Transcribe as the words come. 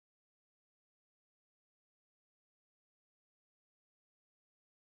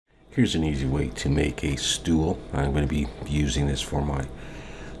Here's an easy way to make a stool. I'm going to be using this for my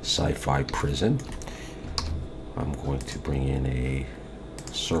Sci-Fi prison. I'm going to bring in a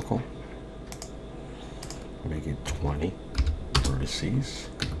circle, make it 20 vertices.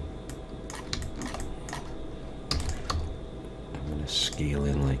 I'm going to scale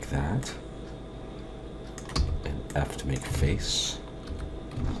in like that, and F to make face.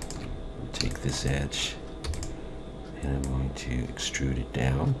 Take this edge and I'm going to extrude it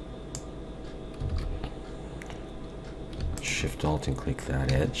down. Shift Alt and click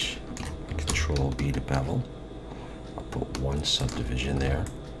that edge. Control B to bevel. I'll put one subdivision there.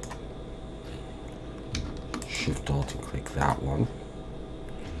 Shift Alt and click that one.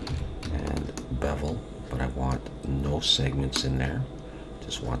 And bevel, but I want no segments in there.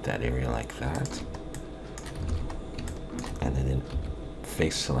 Just want that area like that. And then in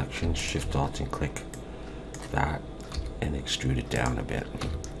face selection, Shift Alt and click that and extrude it down a bit.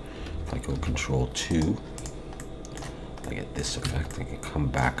 If I go Control 2, I get this effect. I can come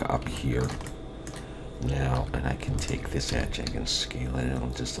back up here now, and I can take this edge, I can scale it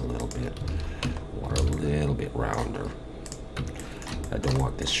in just a little bit. I want a little bit rounder. I don't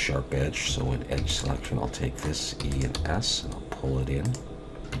want this sharp edge, so in edge selection, I'll take this E and S and I'll pull it in.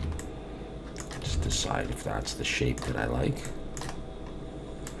 Just decide if that's the shape that I like.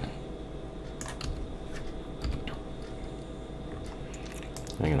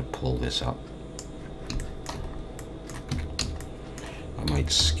 I'm going to pull this up. I might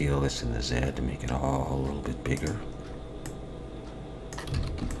scale this in the Z to make it all a little bit bigger.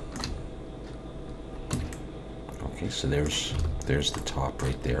 Okay, so there's the top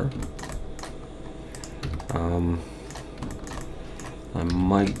right there. I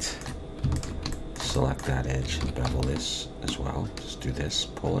might select that edge and bevel this as well. Just do this,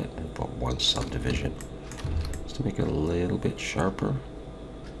 pull it, and put one subdivision just to make it a little bit sharper.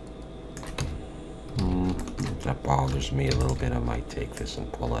 If that bothers me a little bit, I might take this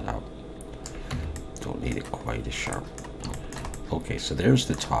and pull it out. Don't need it quite as sharp. Okay, so there's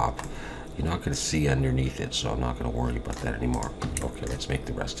the top. You're not going to see underneath it, so I'm not going to worry about that anymore. Okay, let's make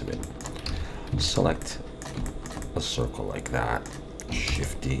the rest of it. Select a circle like that.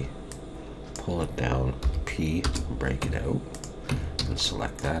 Shift D, pull it down, P, break it out, and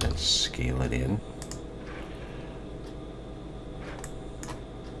select that and scale it in.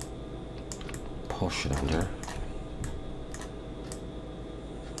 Push it under.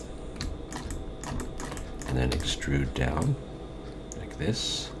 And then extrude down like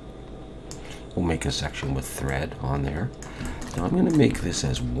this. We'll make a section with thread on there. Now I'm going to make this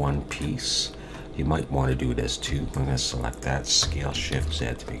as one piece. You might want to do it as two. I'm going to select that, scale Shift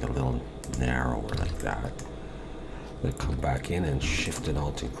Z to make it a little narrower like that. I'm going to come back in and Shift and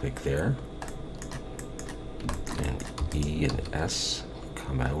Alt and click there. And E and S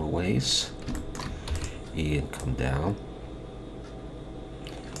come out a ways. E and come down.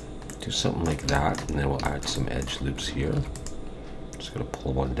 Do something like that, and then we'll add some edge loops here. Just going to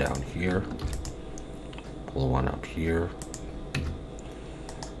pull one down here, pull one up here,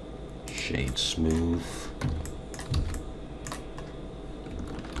 shade smooth,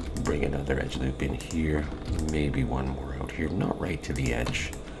 bring another edge loop in here, maybe one more out here, not right to the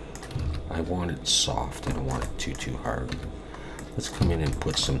edge. I want it soft, I don't want it too hard. Let's come in and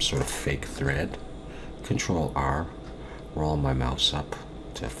put some sort of fake thread. Control R, roll my mouse up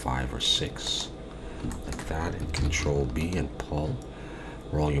to 5 or 6 like that, and Control B and pull.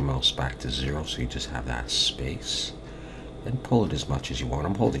 Roll your mouse back to 0 so you just have that space, and pull it as much as you want.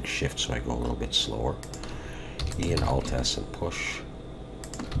 I'm holding Shift so I go a little bit slower. E and Alt S and push.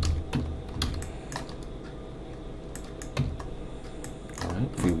 Alright,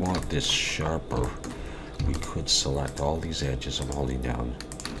 if we want this sharper, we could select all these edges. I'm holding down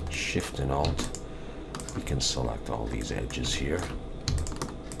Shift and Alt. We can select all these edges here.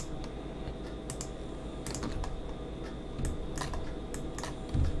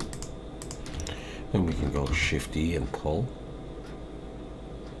 And we can go Shift E and pull.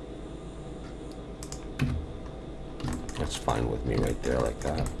 That's fine with me right there like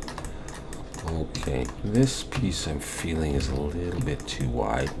that. Okay, this piece I'm feeling is a little bit too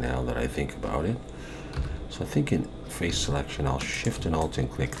wide now that I think about it. So I think in face selection I'll Shift and Alt and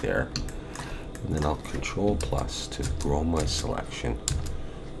click there. And then I'll Control plus to grow my selection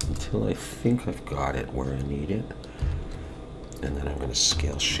until I think I've got it where I need it. And then I'm going to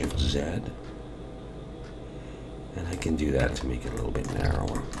scale Shift Z. And I can do that to make it a little bit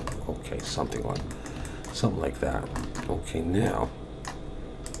narrower. Okay, something like that. Okay, now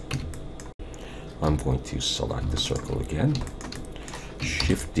I'm going to select the circle again.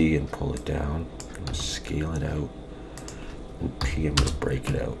 Shift D and pull it down. And scale it out. and P, I'm going to break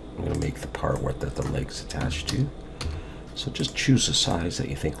it out. I'm going to make the part where that the leg's attached to. So just choose a size that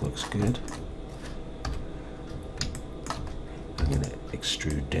you think looks good. I'm going to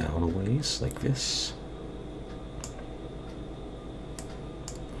extrude down a ways like this.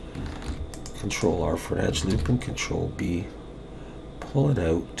 Control R for an edge loop and Control B. Pull it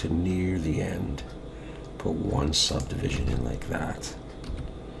out to near the end. Put one subdivision in like that.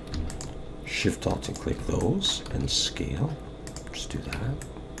 Shift Alt and click those and scale. Just do that.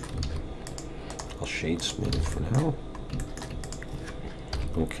 I'll shade smooth for now.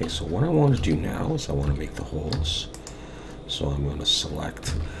 Okay, so what I want to do now is I want to make the holes. So I'm going to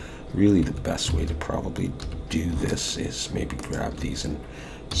select, really the best way to probably do this is maybe grab these and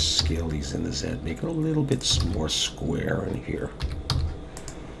scale these in the Z, make it a little bit more square in here.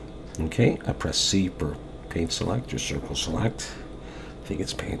 Okay, I press C for paint select or circle select. I think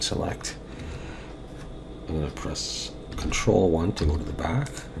it's paint select. I'm going to press Control 1 to go to the back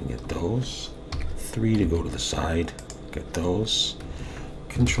and get those. 3 to go to the side, get those.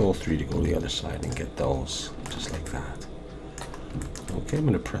 Control 3 to go to the other side and get those, just like that. Okay, I'm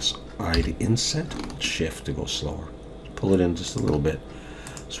going to press I to inset, Shift to go slower. Pull it in just a little bit.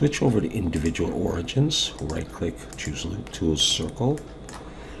 Switch over to individual origins, right click, choose loop tools, circle,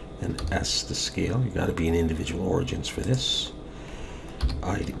 and S to scale. You got to be in individual origins for this.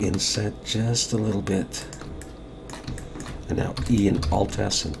 I to inset just a little bit. And now E and Alt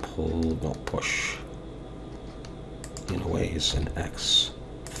S and pull, don't push. In ways and X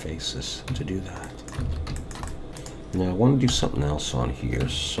faces to do that. Now I want to do something else on here,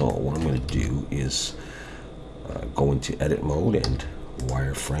 so what I'm going to do is go into edit mode and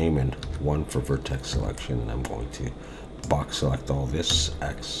wireframe and 1 for vertex selection, and I'm going to box select all this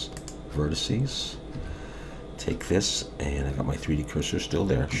X vertices. Take this, and I got my 3D cursor still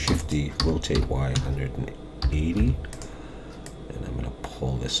there. Shift D, rotate Y 180, and I'm going to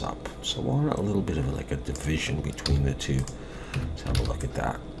pull this up. So I want a little bit of like a division between the two. Let's have a look at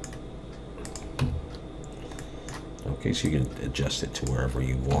that. Okay, so you can adjust it to wherever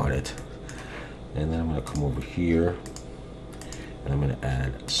you want it. And then I'm going to come over here and I'm going to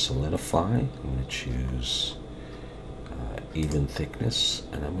add solidify. I'm going to choose even thickness,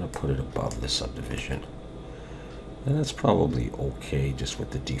 and I'm going to put it above the subdivision. And that's probably okay just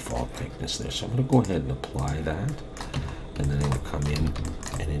with the default thickness there. So I'm going to go ahead and apply that. And then I'm going to come in,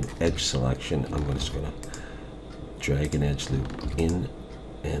 and in edge selection, I'm just going to drag an edge loop in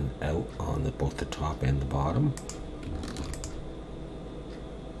and out on both the top and the bottom.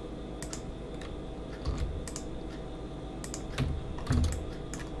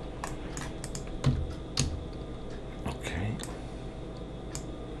 Okay.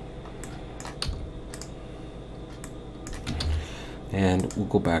 And we'll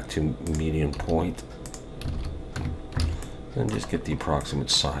go back to median point and just get the approximate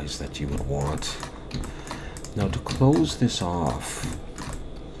size that you would want. Now to close this off,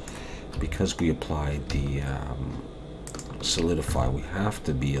 because we applied the solidify, we have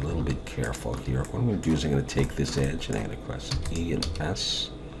to be a little bit careful here. What I'm going to do is I'm going to take this edge and I'm going to press E and S,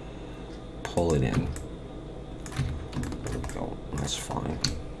 pull it in. There we go, that's fine.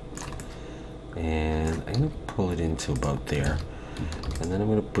 And I'm going to pull it into about there. And then I'm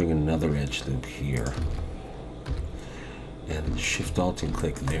going to bring another edge loop here. And Shift Alt and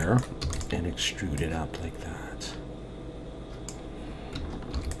click there and extrude it up like that.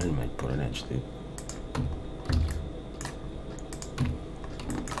 And might put an edge loop.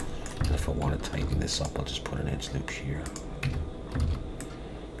 And if I want to tighten this up, I'll just put an edge loop here.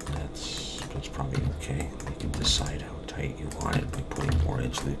 That's probably okay. You can decide how tight you want it by putting more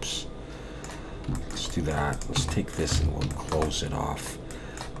edge loops. Let's do that. Let's take this and we'll close it off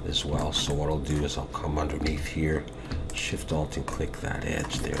as well. So what I'll do is I'll come underneath here, Shift Alt and click that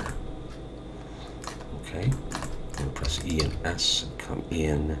edge there. Okay, I'm going to press E and S and come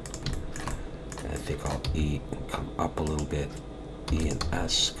in. And I think I'll E and come up a little bit. E and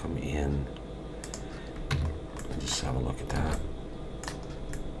S, come in. And just have a look at that.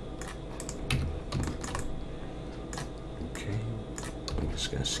 Okay, I'm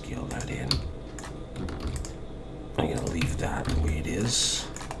just going to scale that in. I'm going to leave that the way it is.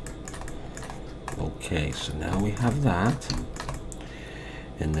 Okay, so now we have that.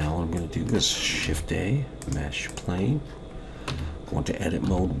 And now what I'm going to do is Shift A, Mesh Plane. Go into Edit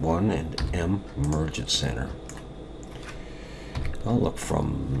Mode 1 and M, Merge at Center. I'll look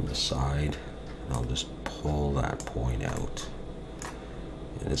from the side and I'll just pull that point out.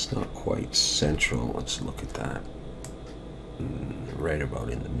 And it's not quite central. Let's look at that. Right about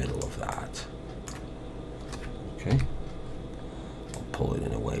in the middle of that. Okay. I'll pull it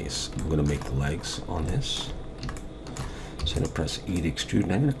in a ways. I'm going to make the legs on this. So I'm going to press E to extrude,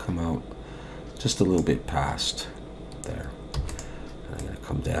 and I'm going to come out just a little bit past there. And I'm going to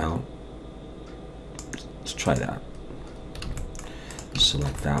come down. Let's try that.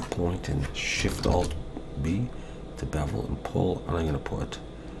 Select that point and Shift Alt B to bevel and pull, and I'm going to put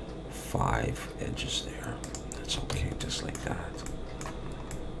 5 edges there. That's okay, just like that.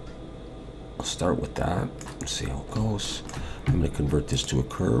 I'll start with that and see how it goes. I'm going to convert this to a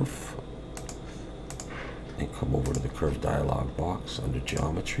curve and come over to the curve dialog box under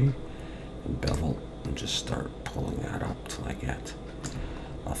geometry and bevel and just start pulling that up till I get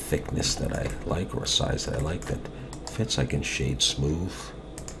a thickness that I like or a size that I like that fits. I can shade smooth.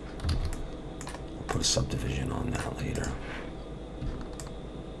 I'll put a subdivision on that later.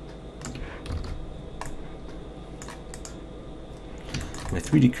 My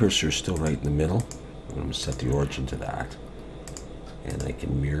 3D cursor is still right in the middle. I'm going to set the origin to that. And I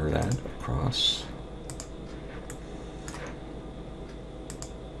can mirror that across.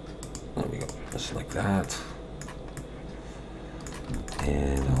 There we go, just like that.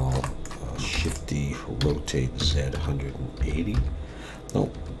 And I'll Shift D, rotate Z 180.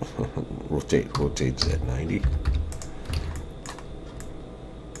 Nope, rotate Z 90.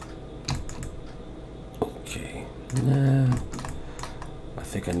 Okay, nah. I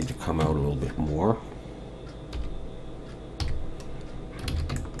think I need to come out a little bit more.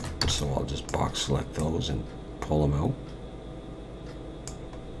 So I'll just box select those and pull them out.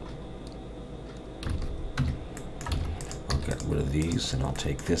 I'll get rid of these and I'll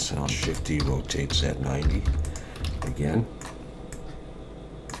take this and I'll Shift D, rotate Z 90 again.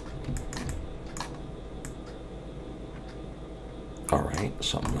 Alright,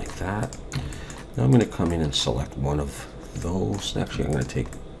 something like that. Now I'm going to come in and select one of those. Actually, I'm going to take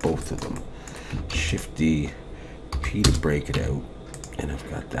both of them. Shift D, P to break it out, and I've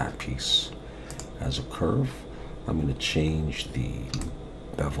got that piece as a curve. I'm going to change the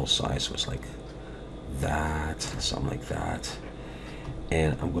bevel size so it's like that, something like that,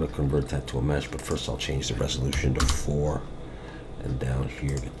 and I'm going to convert that to a mesh, but first I'll change the resolution to 4 and down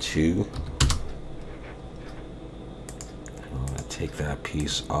here to 2. I'm going to take that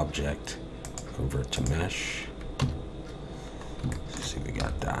piece, object, convert to mesh. See, we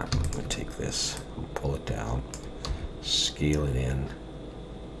got that. I'm going to take this and pull it down, scale it in,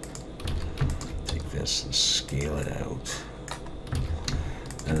 take this and scale it out,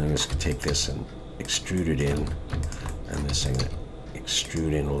 and then I'm just going to take this and extrude it in, and this I'm going to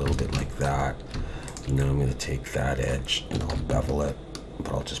extrude in a little bit like that. And now I'm going to take that edge and I'll bevel it,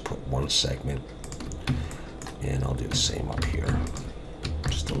 but I'll just put one segment, and I'll do the same up here,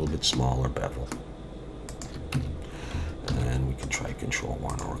 just a little bit smaller bevel. And we can try Control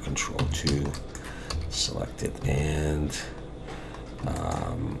 1 or Control 2, select it, and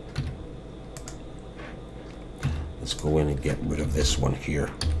let's go in and get rid of this one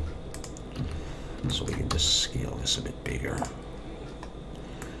here, so we can just scale this a bit bigger,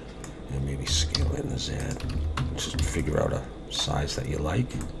 and maybe scale in the Z. Just figure out a size that you like.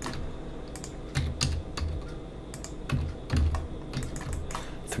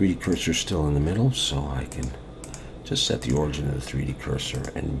 .3D cursor still in the middle, so I can just set the origin of the 3D cursor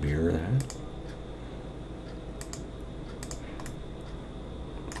and mirror that.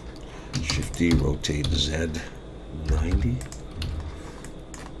 Shift D, rotate Z 90.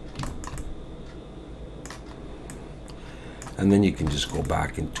 And then you can just go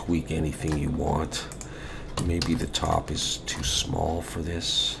back and tweak anything you want. Maybe the top is too small for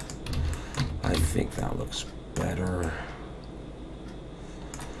this. I think that looks better.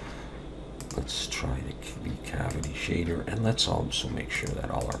 Let's try the cavity shader, and let's also make sure that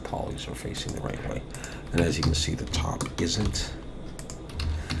all our polys are facing the right way. And as you can see, the top isn't.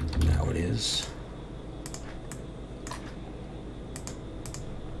 Now it is.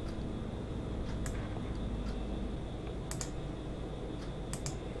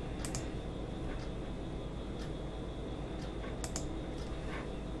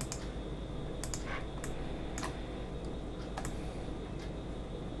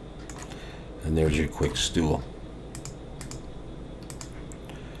 And there's your quick stool.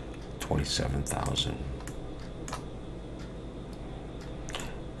 27,000.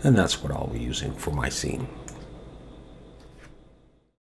 And that's what I'll be using for my scene.